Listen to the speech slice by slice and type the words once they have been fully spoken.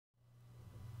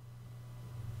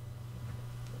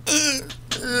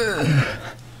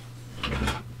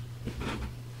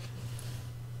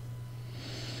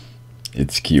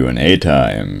It's Q&A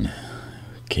time,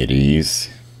 kiddies.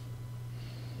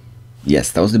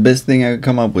 Yes, that was the best thing I could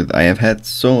come up with. I have had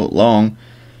so long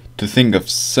to think of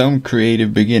some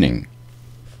creative beginning.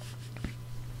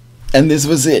 And this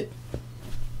was it.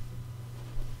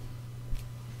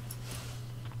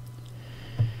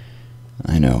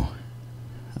 I know.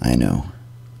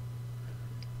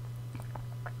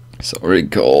 It's already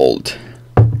cold.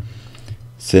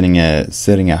 Setting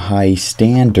a high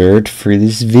standard for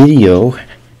this video.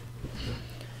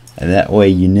 And that way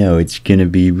you know it's gonna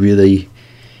be really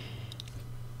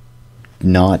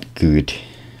not good.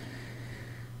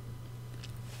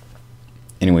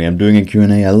 Anyway, I'm doing a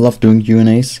Q&A. I love doing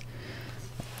Q&As.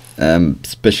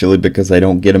 Especially because I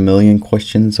don't get a million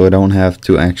questions, so I don't have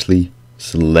to actually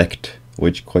select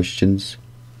which questions.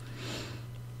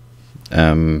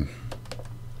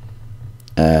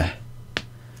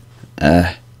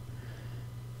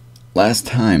 Last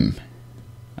time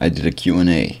I did a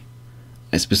Q&A,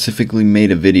 I specifically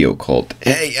made a video called,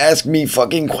 "Hey, ask me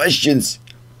fucking questions!"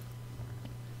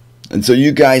 And so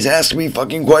you guys asked me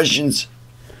fucking questions.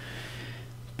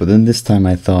 But then this time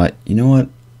I thought, you know what?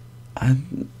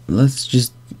 Let's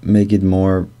just make it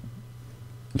more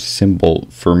simple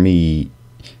for me.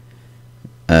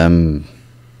 I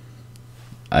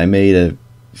made a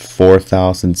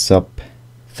 4,000 sub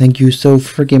 "thank you so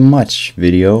freaking much"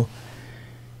 video.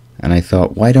 And I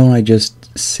thought, why don't I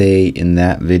just say in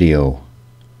that video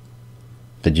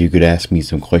that you could ask me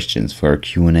some questions for a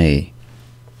Q&A.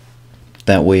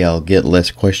 That way I'll get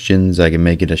less questions. I can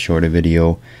make it a shorter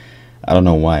video. I don't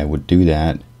know why I would do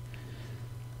that,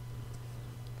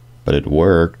 but it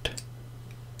worked.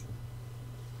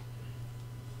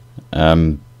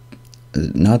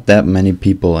 Not that many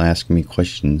people ask me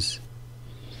questions.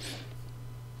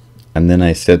 And then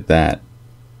I said that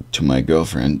to my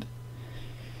girlfriend,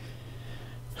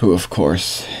 who of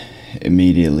course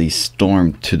immediately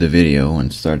stormed to the video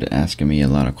and started asking me a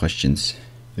lot of questions.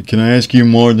 "Can I ask you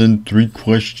more than 3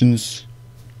 questions?"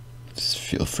 Just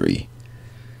feel free.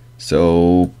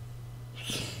 So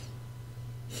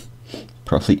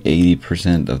probably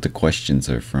 80% of the questions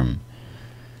are from,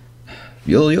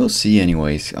 you'll see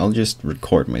anyways. I'll just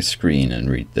record my screen and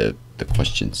read the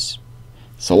questions.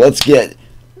 So let's get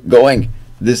going.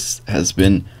 This has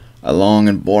been a long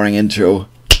and boring intro.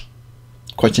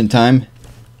 Question time.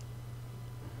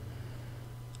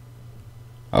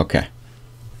 Okay.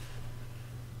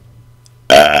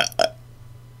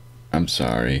 I'm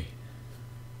sorry.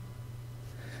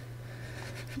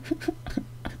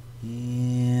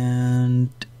 And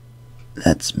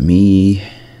that's me.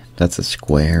 That's a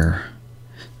square.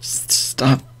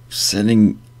 Stop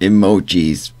sending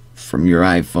emojis from your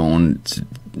iPhone.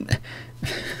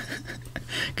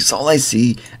 Because all I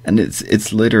see, and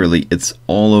it's literally, it's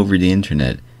all over the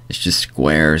internet. It's just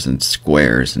squares and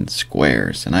squares and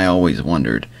squares. And I always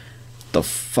wondered, the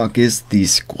fuck is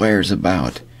these squares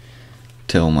about?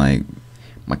 Till my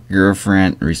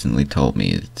girlfriend recently told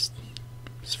me it's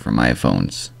from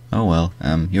iPhones. Oh well,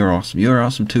 you're awesome. You're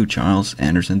awesome too, Charles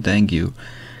Anderson. Thank you.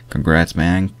 Congrats,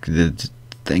 man.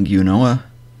 Thank you, Noah.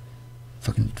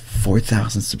 Fucking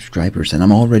 4,000 subscribers, and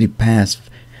I'm already past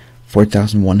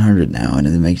 4,100 now, and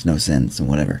it makes no sense and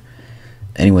whatever.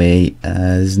 Anyway,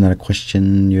 this is not a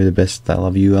question. You're the best. I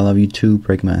love you. I love you too,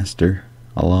 Breakmaster.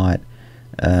 A lot.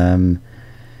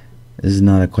 This is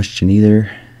not a question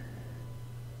either.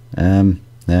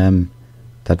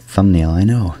 That thumbnail, I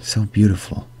know, so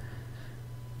beautiful.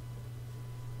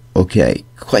 Okay,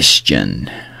 question.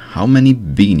 How many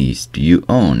beanies do you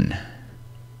own?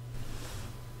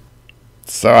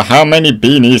 So how many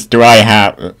beanies do I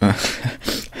have?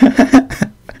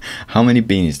 How many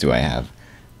beanies do I have?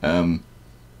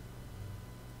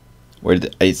 Where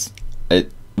did I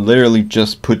literally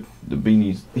just put the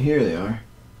beanies. Here they are.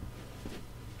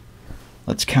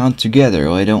 Let's count together,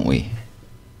 why don't we?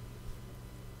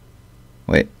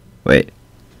 Wait.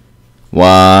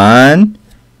 1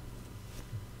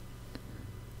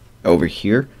 over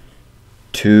here.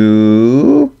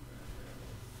 2.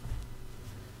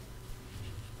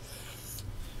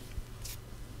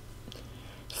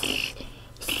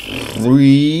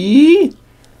 3.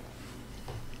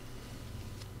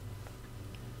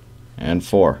 And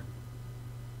 4.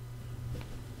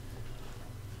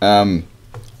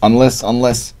 Unless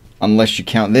you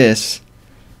count this.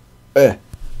 Da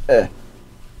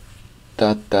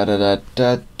da da da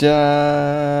da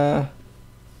da.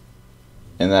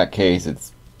 In that case,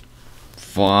 it's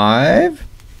 5.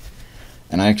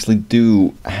 And I actually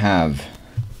do have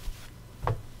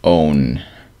own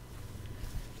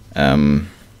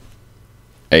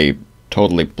a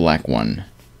totally black one.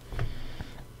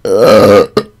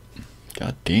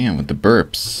 God damn, with the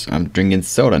burps. I'm drinking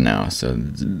soda now, so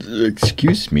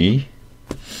excuse me.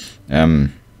 I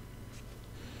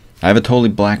have a totally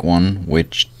black one,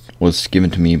 which was given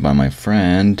to me by my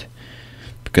friend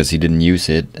because he didn't use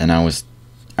it, and I was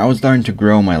starting to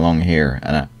grow my long hair,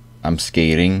 and I'm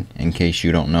skating. In case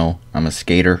you don't know, I'm a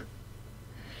skater,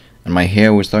 and my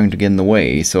hair was starting to get in the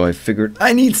way, so I figured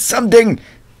I need something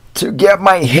to get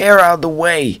my hair out of the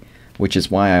way. Which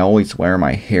is why I always wear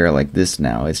my hair like this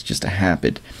now. It's just a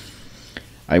habit.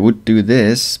 I would do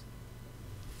this,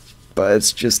 but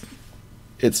it's just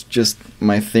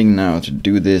my thing now to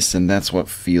do this, and that's what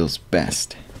feels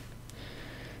best.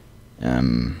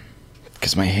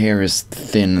 Because my hair is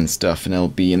thin and stuff, and it'll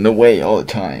be in the way all the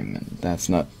time, and that's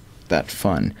not that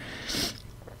fun.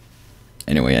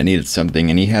 Anyway, I needed something,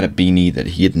 and he had a beanie that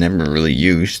he had never really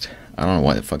used. I don't know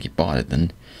why the fuck he bought it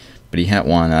then, but he had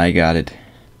one, and I got it.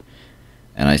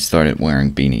 And I started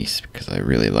wearing beanies because I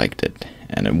really liked it,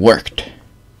 and it worked.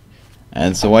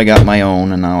 And so I got my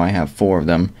own, and now I have 4 of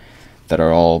them that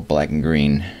are all black and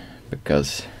green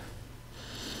because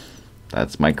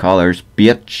that's my colors,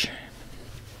 bitch.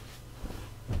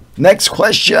 Next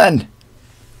question.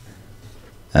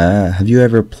 Have you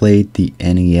ever played the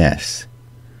NES?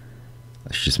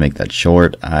 Let's just make that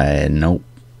short. Nope.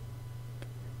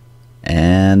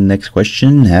 And next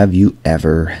question, have you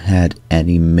ever had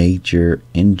any major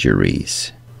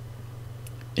injuries?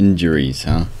 Injuries,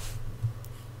 huh?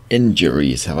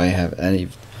 Injuries, have I had any?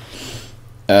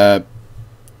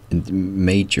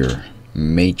 Major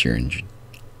injury.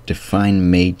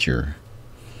 Define major.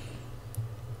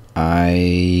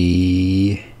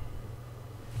 I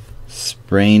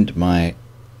sprained my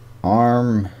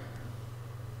arm,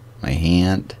 my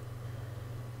hand,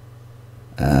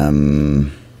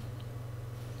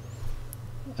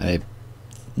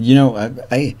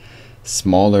 I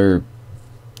smaller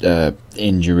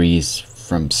injuries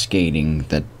from skating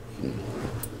that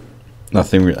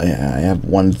nothing really. I have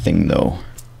one thing though,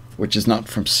 which is not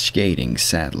from skating,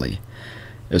 sadly.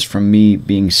 It's from me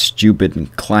being stupid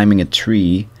and climbing a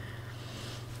tree.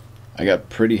 I got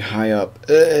pretty high up.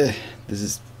 This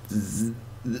is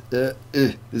the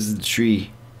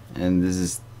tree, and this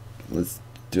is, let's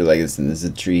do it like this, and this is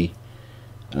a tree,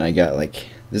 and I got like,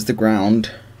 this is the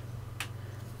ground.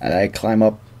 And I climb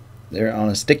up there on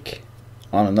a stick,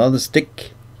 on another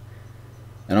stick,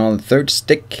 and on the 3rd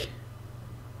stick,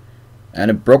 and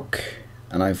it broke,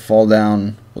 and I fall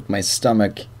down with my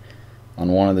stomach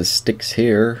on one of the sticks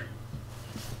here,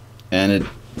 and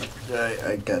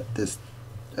I got this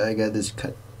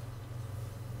cut.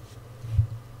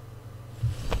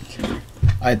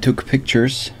 I took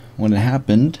pictures when it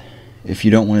happened. If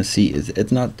you don't want to see,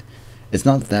 it's not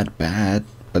that bad,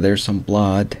 but there's some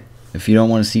blood. If you don't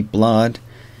want to see blood,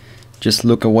 just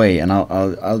look away, and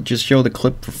I'll just show the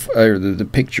clip or the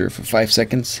picture for 5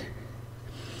 seconds,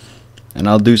 and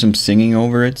I'll do some singing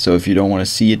over it. So if you don't want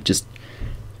to see it, just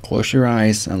close your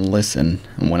eyes and listen.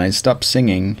 And when I stop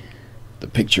singing, the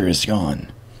picture is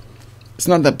gone. It's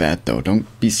not that bad though. Don't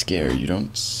be scared. You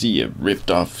don't see a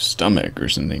ripped off stomach or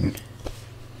something.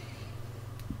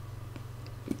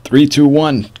 3, 2,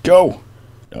 1, go.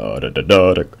 Stop!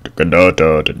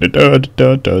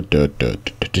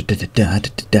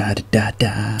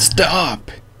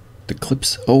 The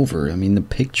clip's over. I mean, the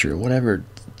picture, whatever.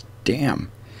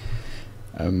 Damn.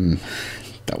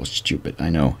 That was stupid, I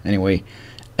know. Anyway,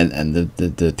 and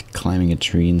the climbing a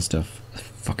tree and stuff,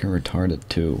 fucking retarded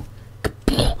too.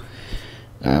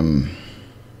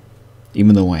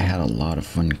 Even though I had a lot of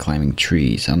fun climbing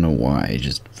trees, I don't know why, it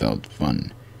just felt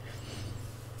fun.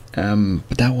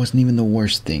 But that wasn't even the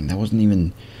worst thing. That wasn't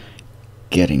even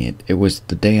getting it. It was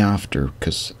the day after,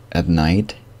 because at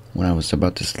night, when I was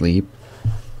about to sleep,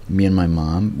 me and my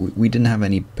mom, we didn't have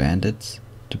any bandits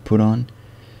to put on,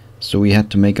 so we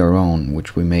had to make our own,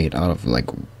 which we made out of like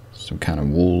some kind of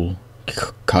wool,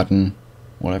 cotton,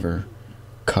 whatever,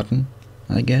 cotton,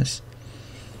 I guess,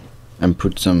 and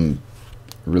put some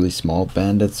really small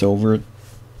bandits over it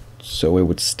so it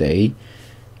would stay.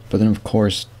 But then of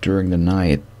course during the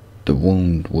night the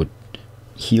wound would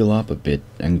heal up a bit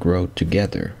and grow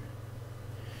together,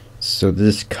 so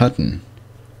this cotton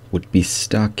would be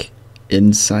stuck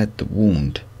inside the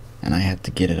wound and I had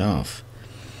to get it off.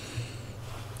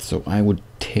 So I would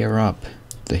tear up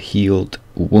the healed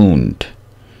wound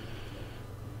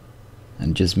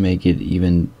and just make it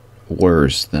even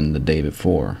worse than the day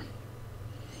before.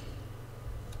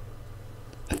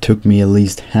 It took me at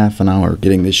least half an hour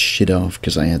getting this shit off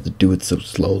because I had to do it so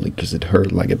slowly because it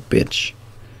hurt like a bitch.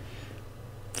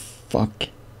 Fuck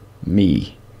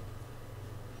me.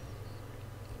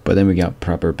 But then we got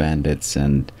proper bandits,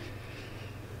 and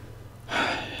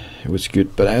it was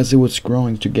good. But as it was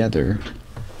growing together,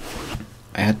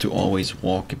 I had to always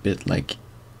walk a bit like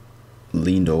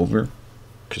leaned over,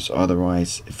 because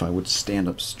otherwise if I would stand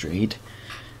up straight,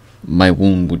 my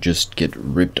wound would just get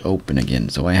ripped open again.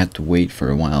 So I had to wait for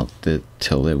a while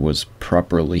till it was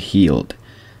properly healed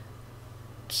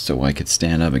so I could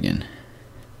stand up again.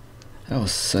 That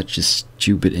was such a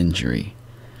stupid injury.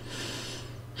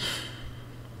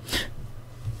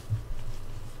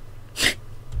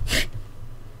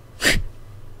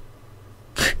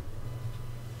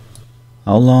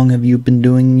 How long have you been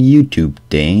doing YouTube,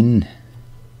 Dane?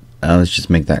 Let's just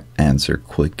make that answer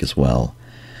quick as well.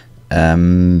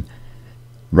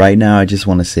 Right now I just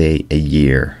want to say a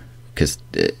year, because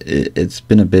it's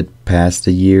been a bit past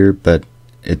a year, but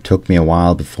it took me a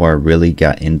while before I really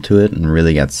got into it and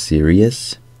really got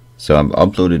serious. So I've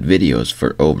uploaded videos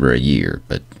for over a year,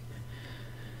 but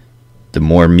the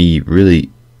more me really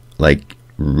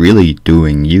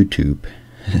doing YouTube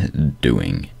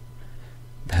doing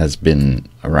has been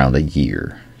around a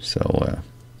year. So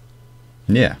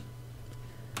yeah,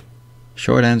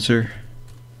 short answer,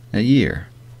 a year.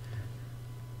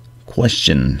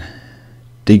 Question: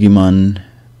 Digimon,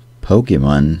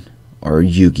 Pokemon, or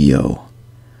Yu-Gi-Oh?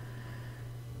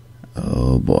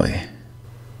 Oh boy.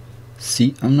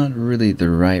 See, I'm not really the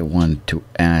right one to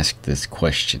ask this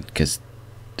question, because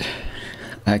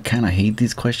I kind of hate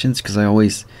these questions, because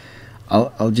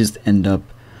I'll just end up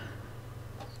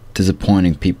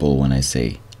disappointing people when I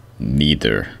say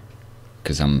neither,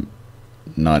 because I'm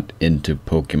not into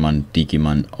Pokemon,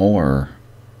 Digimon, or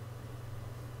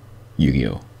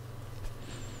Yu-Gi-Oh.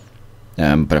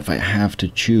 But if I have to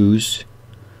choose,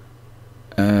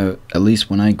 at least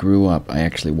when I grew up, I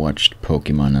actually watched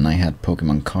Pokemon, and I had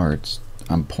Pokemon cards.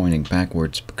 I'm pointing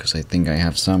backwards because I think I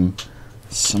have some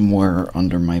somewhere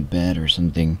under my bed or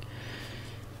something.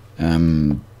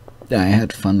 I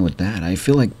had fun with that. I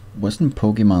feel like, wasn't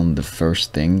Pokemon the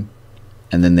first thing,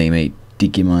 and then they made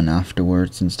Digimon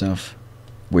afterwards and stuff,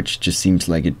 which just seems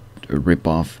like a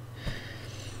rip-off.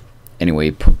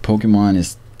 Anyway, Pokemon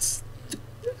is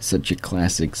such a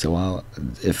classic, so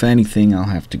if anything, I'll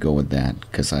have to go with that,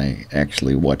 because I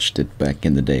actually watched it back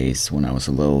in the days when I was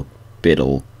a little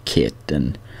kid,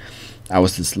 and I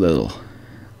was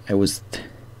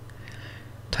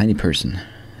tiny person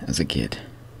as a kid.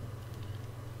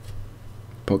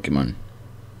 Pokemon.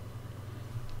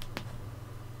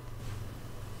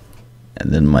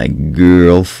 And then my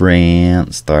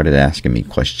girlfriend started asking me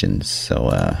questions, so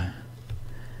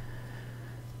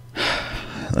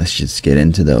let's just get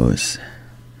into those.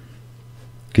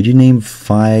 Could you name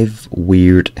 5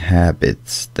 weird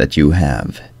habits that you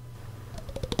have?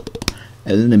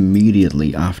 And then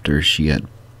immediately after she had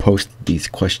posted these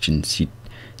questions, she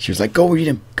was like, go read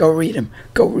them, go read them,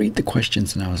 go read the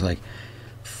questions. And I was like,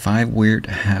 5 weird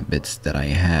habits that I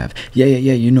have. Yeah,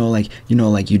 you know, like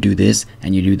you do this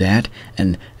and you do that,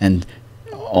 and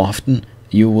often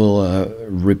you will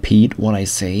repeat what I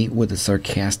say with a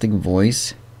sarcastic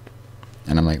voice.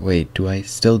 And I'm like, wait, do I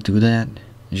still do that?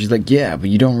 And she's like, yeah, but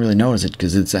you don't really notice it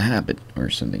because it's a habit or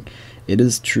something. It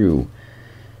is true.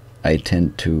 I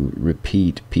tend to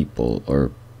repeat people,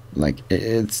 or like,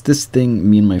 it's this thing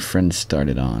me and my friends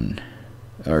started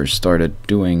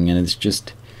doing, and it's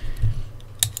just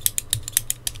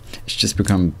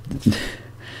become,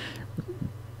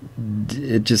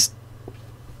 it just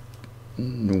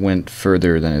went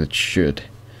further than it should.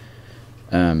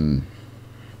 Let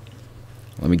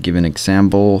me give an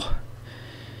example.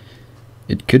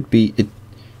 It could be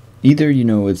either, you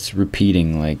know, it's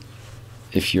repeating, like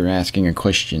if you're asking a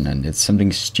question and it's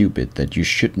something stupid that you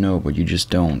should know but you just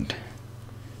don't,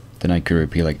 then I could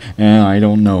repeat like, I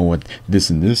don't know what this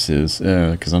and this is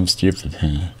because I'm stupid.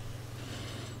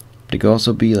 But it could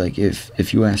also be like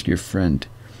if you ask your friend,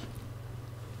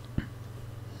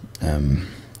 or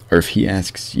if he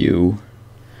asks you,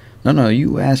 no,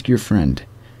 you ask your friend,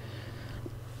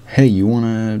 hey, you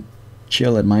wanna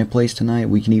chill at my place tonight?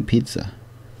 We can eat pizza.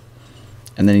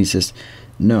 And then he says,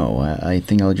 no, I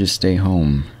think I'll just stay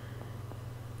home.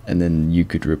 And then you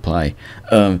could reply,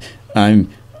 I'm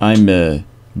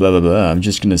blah blah blah, I'm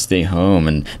just gonna stay home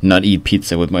and not eat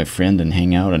pizza with my friend and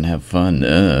hang out and have fun,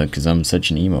 cause I'm such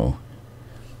an emo.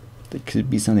 It could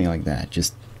be something like that,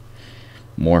 just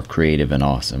more creative and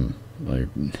awesome. Or,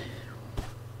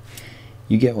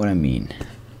 you get what I mean.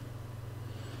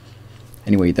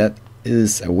 Anyway, that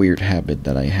is a weird habit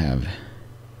that I have.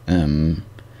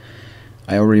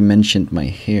 I already mentioned my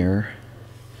hair.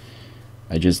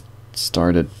 I just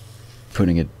started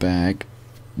putting it back,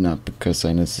 not because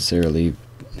I necessarily,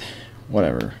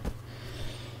 whatever.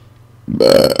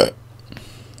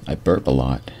 I burp a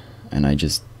lot, and I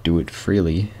just do it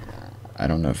freely. I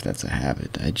don't know if that's a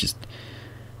habit. I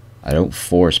don't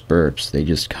force burps, they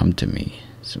just come to me.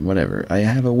 So whatever. I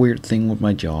have a weird thing with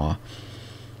my jaw.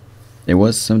 It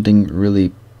was something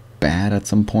really bad at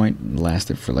some point. It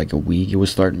lasted for like a week. It would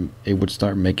start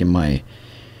making my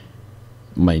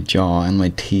jaw and my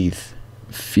teeth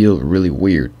feel really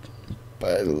weird.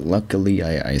 But luckily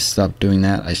I stopped doing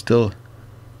that. I still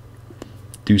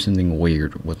do something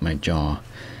weird with my jaw.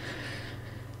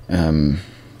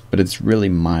 But it's really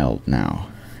mild now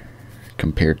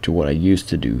compared to what I used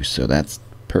to do, so that's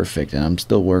perfect. And I'm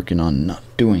still working on not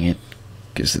doing it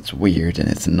because it's weird and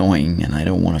it's annoying and I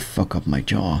don't want to fuck up my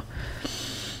jaw.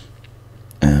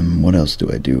 What else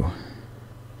do I do?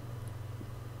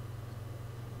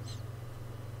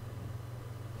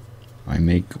 I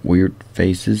make weird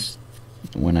faces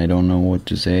when I don't know what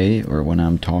to say, or when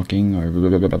I'm talking, or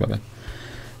blah, blah, blah, blah.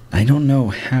 I don't know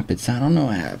habits.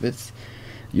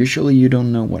 Usually you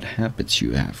don't know what habits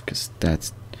you have, because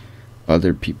that's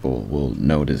other people will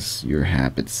notice your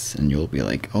habits and you'll be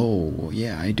like, oh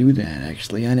yeah, I do that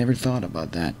actually. I never thought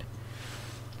about that.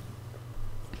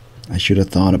 I should have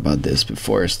thought about this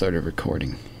before I started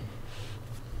recording.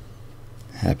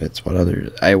 Habits, what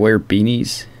other? I wear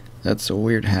beanies. That's a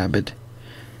weird habit.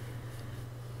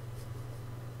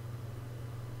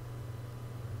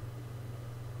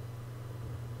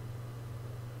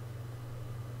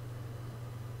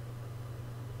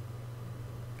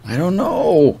 I don't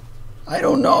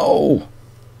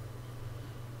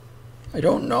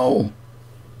know.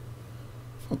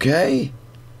 Okay?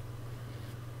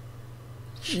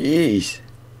 Jeez.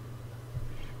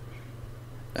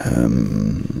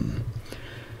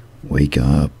 Wake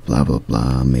up, blah blah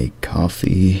blah, make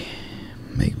coffee,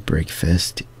 make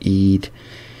breakfast, eat.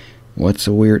 What's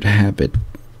a weird habit?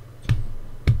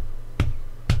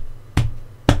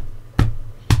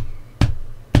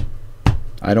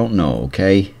 I don't know,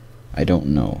 okay? I don't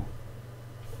know.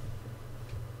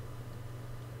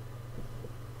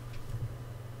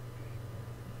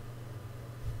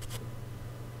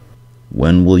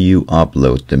 When will you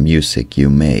upload the music you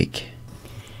make?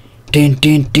 Din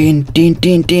din din din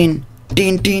din din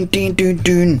din din din din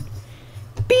din.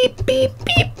 Beep beep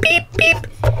beep beep beep.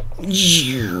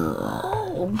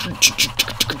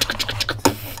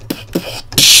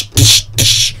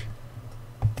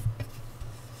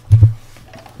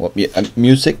 What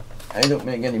music? I don't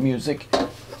make any music.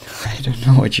 I don't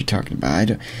know what you're talking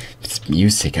about. It's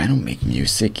music. I don't make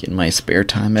music in my spare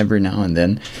time every now and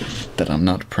then that I'm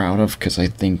not proud of because I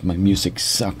think my music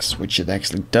sucks, which it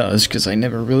actually does because I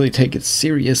never really take it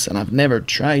serious, and I've never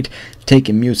tried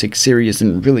taking music serious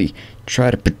and really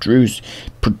try to produce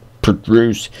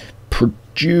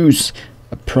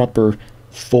a proper,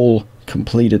 full,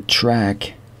 completed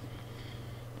track.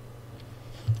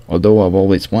 Although I've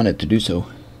always wanted to do so.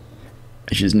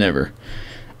 I just never.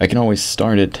 I can always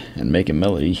start it and make a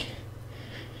melody,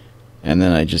 and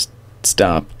then I just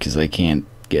stop because I can't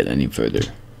get any further.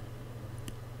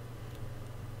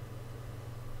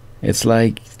 It's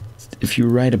like if you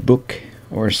write a book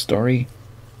or a story,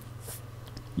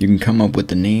 you can come up with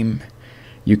the name,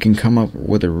 you can come up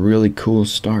with a really cool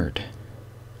start,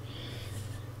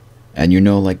 and you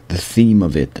know, like the theme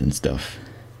of it and stuff,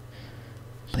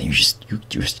 but you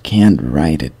just can't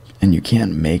write it, and you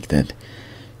can't make that.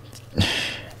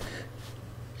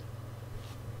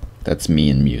 That's me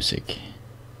in music.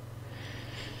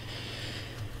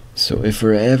 So if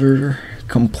I ever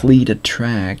complete a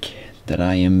track that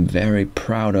I am very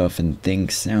proud of and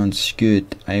think sounds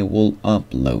good, I will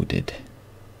upload it.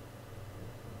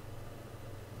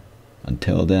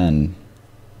 Until then,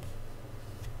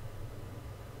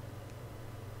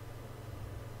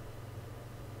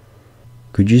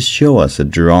 could you show us a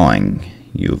drawing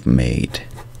you've made?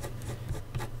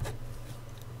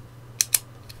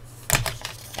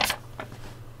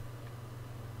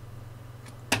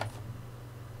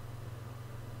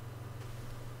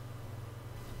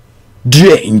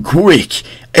 Dane, quick!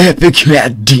 Epic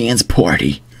cat dance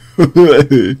party!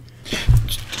 Okay.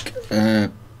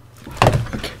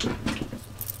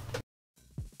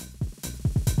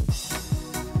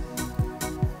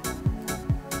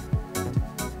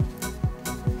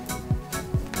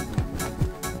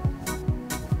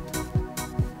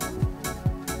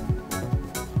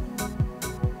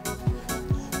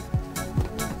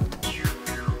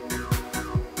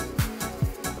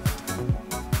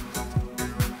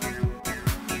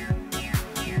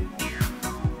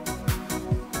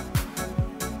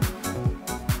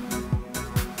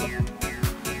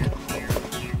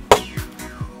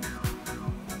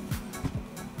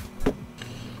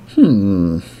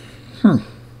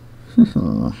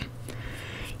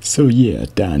 So yeah,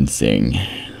 dancing.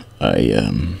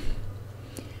 I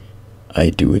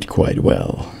do it quite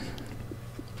well.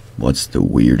 What's the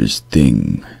weirdest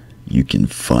thing you can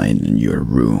find in your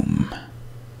room?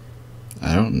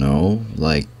 I don't know,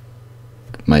 like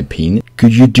my penis.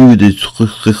 Could you do this?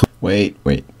 Wait.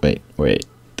 The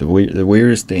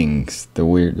weirdest things. The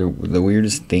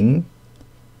weirdest thing.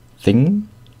 I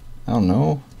don't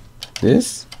know.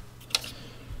 This.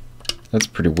 That's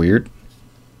pretty weird.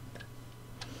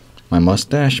 My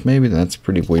mustache, maybe. That's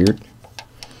pretty weird.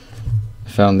 I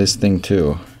found this thing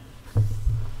too.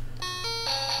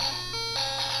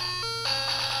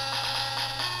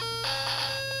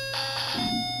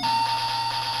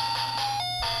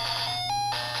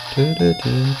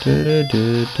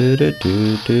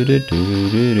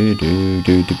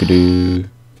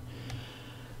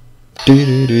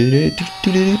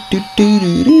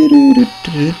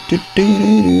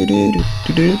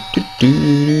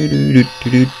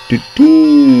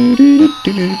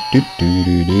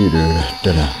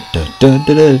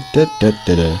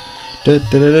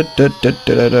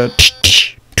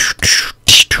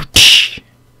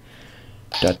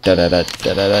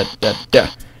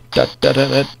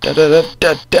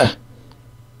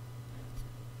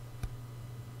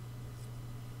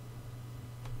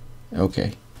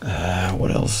 Okay.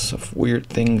 What else of weird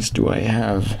things do I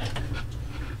have?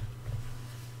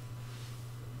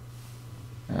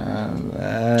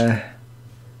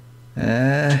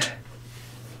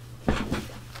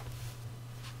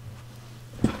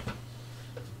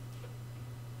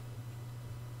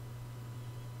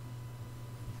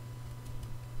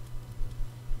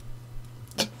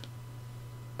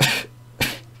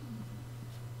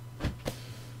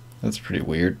 That's pretty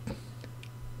weird.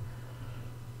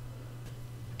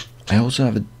 I also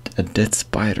have a dead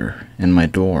spider in my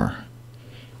door.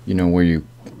 You know where you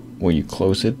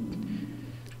close it?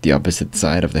 The opposite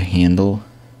side of the handle.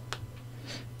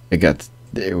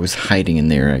 It was hiding in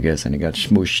there, I guess, and it got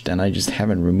smooshed, and I just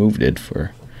haven't removed it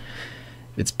for...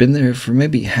 It's been there for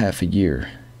maybe half a year.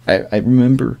 I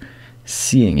remember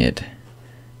seeing it,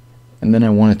 and then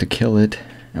I wanted to kill it,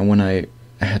 and when I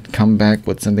had come back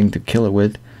with something to kill it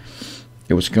with,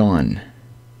 it was gone.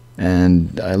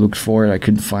 And I looked for it, I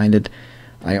couldn't find it.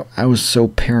 I was so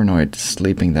paranoid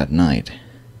sleeping that night.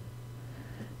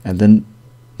 And then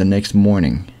the next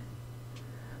morning,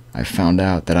 I found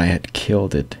out that I had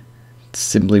killed it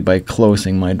simply by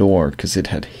closing my door, because it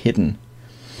had hidden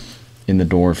in the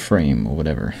door frame or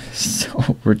whatever. So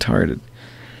retarded.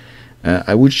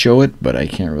 I would show it, but I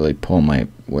can't really pull my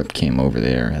webcam over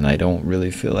there, and I don't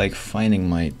really feel like finding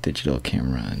my digital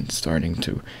camera and starting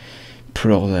to put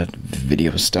all that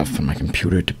video stuff on my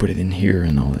computer to put it in here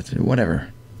and all that.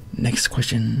 Whatever. Next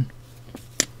question.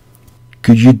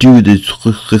 Could you do this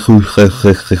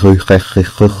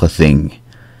thing?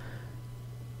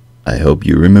 I hope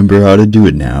you remember how to do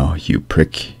it now, you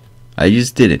prick. I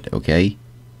just did it, okay?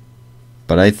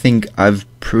 But I think I've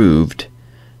proved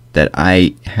that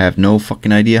I have no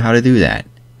fucking idea how to do that.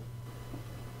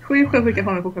 Sjuka skicka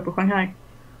från mig på Shanghai.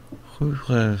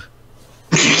 Sjuka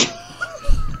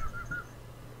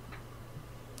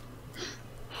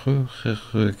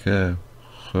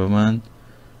sjöman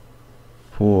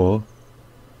på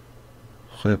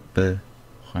skeppet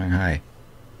Shanghai.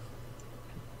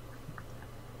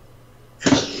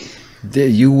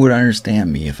 You would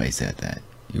understand me if I said that.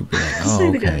 You'd be like,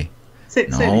 oh, okay. Say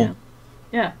it again.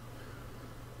 Yeah.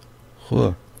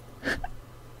 Huh.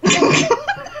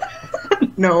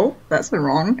 No, that's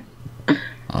wrong.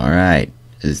 Alright.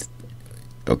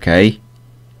 Okay?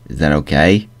 Is that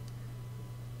okay?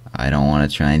 I don't want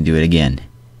to try and do it again.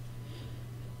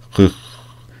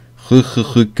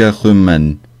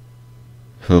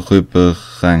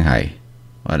 Shanghai.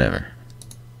 Whatever.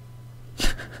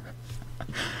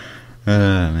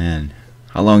 Oh man.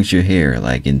 How long's your hair?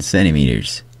 Like in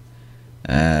centimeters?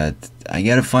 I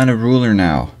gotta find a ruler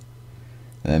now.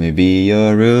 Let me be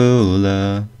your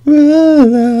ruler.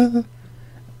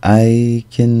 I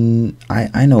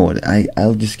know what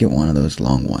I'll just get one of those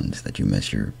long ones that you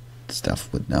measure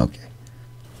stuff with. Okay.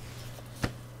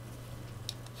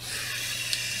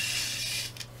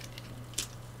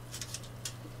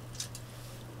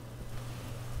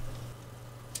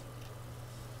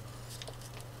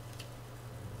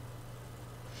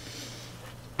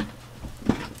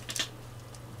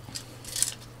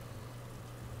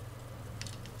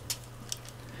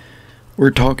 We're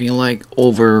talking like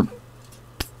over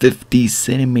 50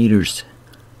 centimeters.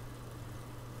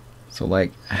 So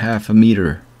like half a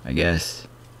meter, I guess.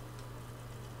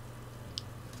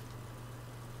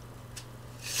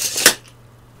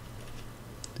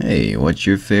 Hey, what's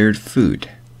your favorite food?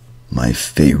 My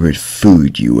favorite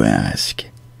food, you ask?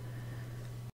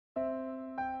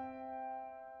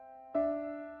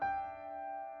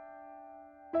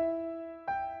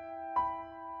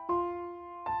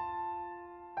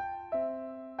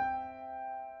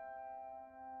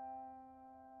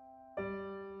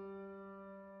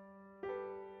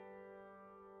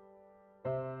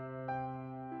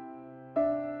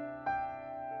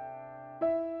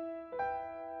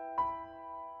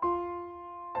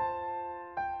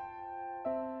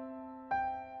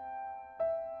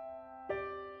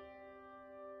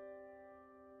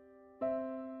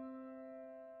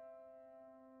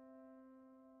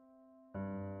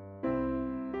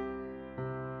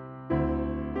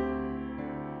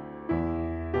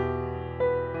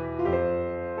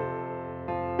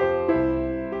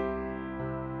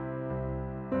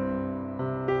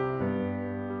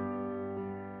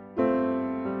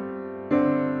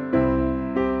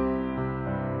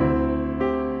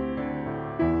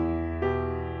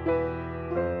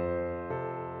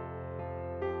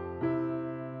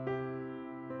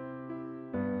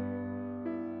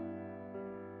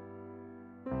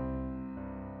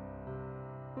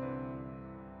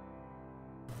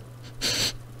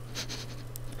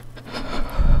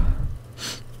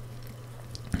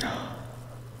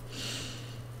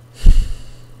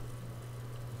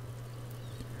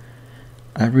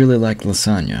 I really like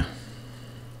lasagna.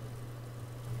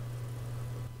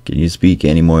 Can you speak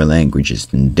any more languages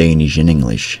than Danish and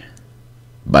English?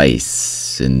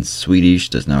 Beiß in Swedish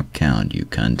does not count, you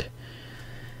cunt.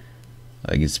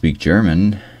 I can speak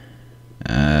German.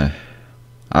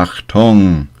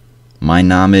 Achtung! Mein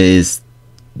Name ist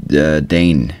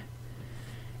Dane.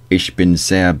 Ich bin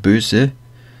sehr böse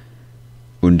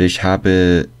und ich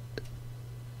habe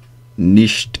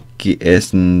nicht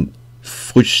gegessen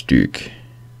Frühstück.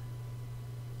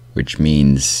 Which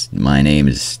means my name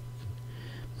is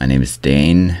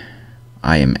Dane.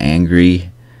 I am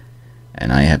angry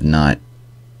and I have not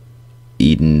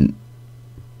eaten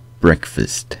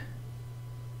breakfast.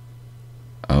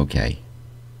 Okay.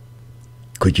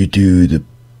 Could you do the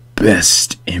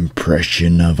best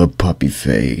impression of a puppy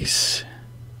face?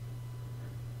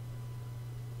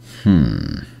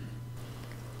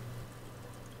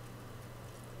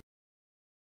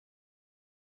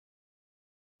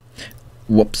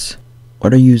 Whoops.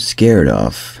 What are you scared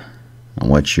of? And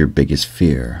what's your biggest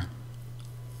fear?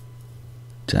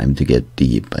 Time to get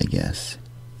deep, I guess.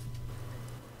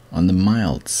 On the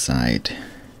mild side,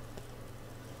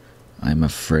 I'm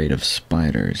afraid of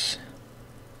spiders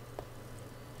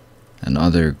and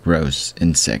other gross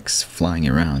insects flying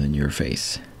around in your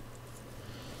face.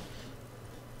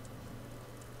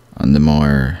 On the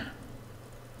more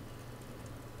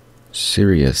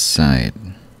serious side,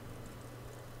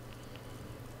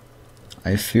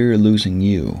 I fear losing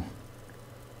you.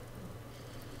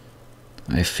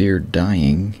 I fear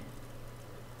dying.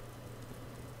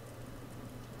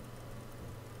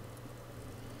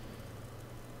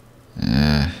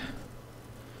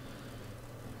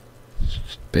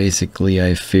 Basically,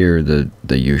 I fear the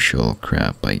usual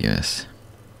crap, I guess.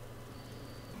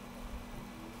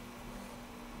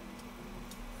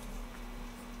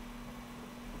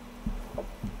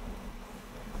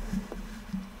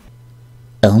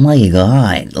 Oh my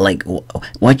god, like,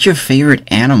 what's your favorite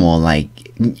animal? Like,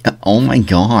 oh my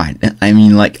god. I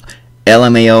mean, like,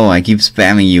 LMAO, I keep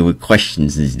spamming you with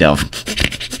questions and stuff.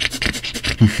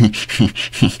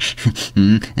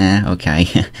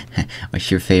 Okay.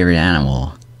 What's your favorite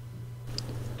animal?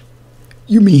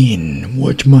 You mean,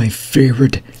 what's my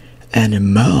favorite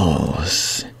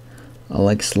animals? I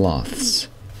like sloths.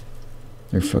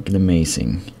 They're fucking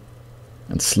amazing.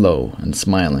 And slow, and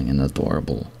smiling, and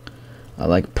adorable. I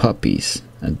like puppies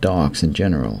and dogs in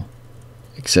general,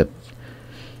 except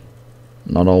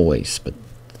not always, but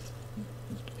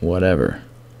whatever.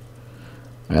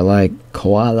 I like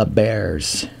koala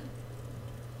bears.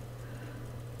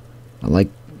 I like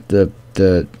the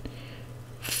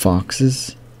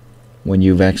foxes when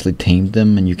you've actually tamed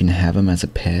them and you can have them as a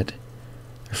pet.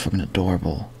 They're fucking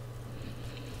adorable.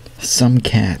 Some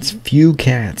cats, few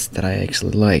cats that I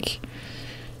actually like.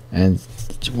 And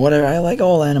whatever, I like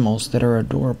all animals that are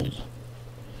adorable.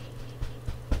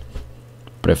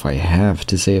 But if I have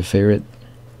to say a favorite,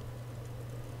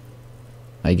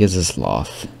 I guess a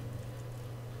sloth.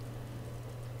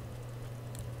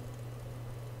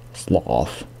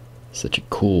 Sloth. Such a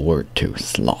cool word too,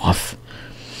 sloth.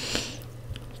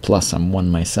 Plus I'm one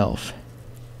myself.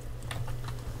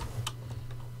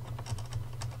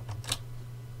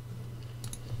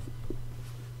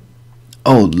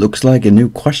 Oh, looks like a new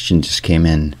question just came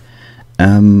in.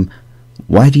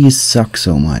 Why do you suck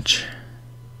so much?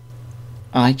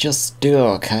 I just do,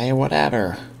 okay?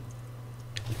 Whatever.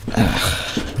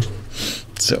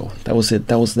 So, that was it.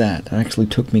 That was that. It actually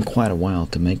took me quite a while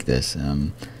to make this.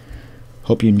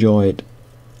 Hope you enjoyed.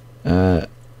 If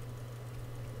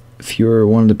you're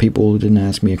one of the people who didn't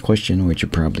ask me a question, which you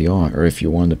probably are, or if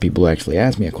you're one of the people who actually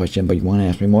asked me a question, but you want to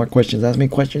ask me more questions, ask me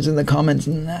questions in the comments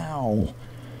now.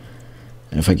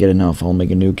 And if I get enough, I'll make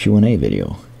a new Q&A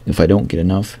video. If I don't get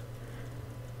enough,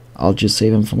 I'll just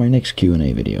save them for my next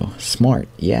Q&A video. Smart,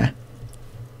 yeah?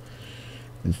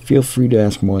 And feel free to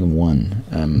ask more than one.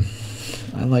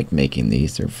 I like making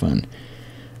these, they're fun.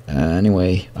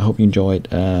 Anyway, I hope you enjoyed.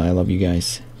 I love you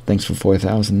guys. Thanks for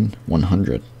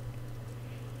 4,100.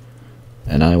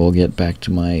 And I will get back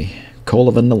to my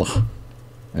cola vanilla.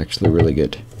 Actually really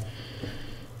good.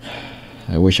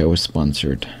 I wish I was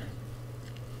sponsored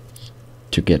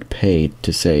to get paid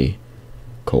to say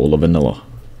cola vanilla.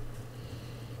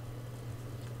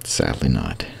 Sadly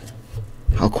not.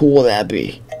 How cool would that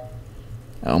be?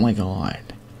 Oh my god.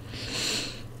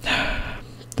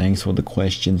 Thanks for the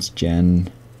questions,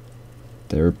 Jen.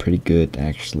 They were pretty good,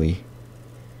 actually.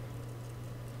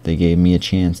 They gave me a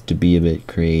chance to be a bit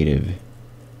creative.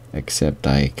 Except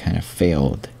I kind of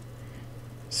failed.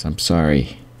 So I'm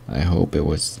sorry. I hope it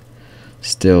was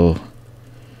still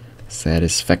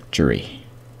satisfactory.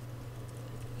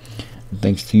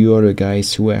 Thanks to you other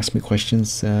guys who asked me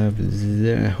questions.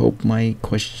 I hope my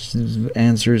questions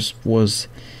answers was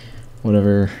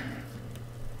whatever.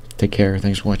 Take care.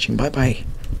 Thanks for watching. Bye bye.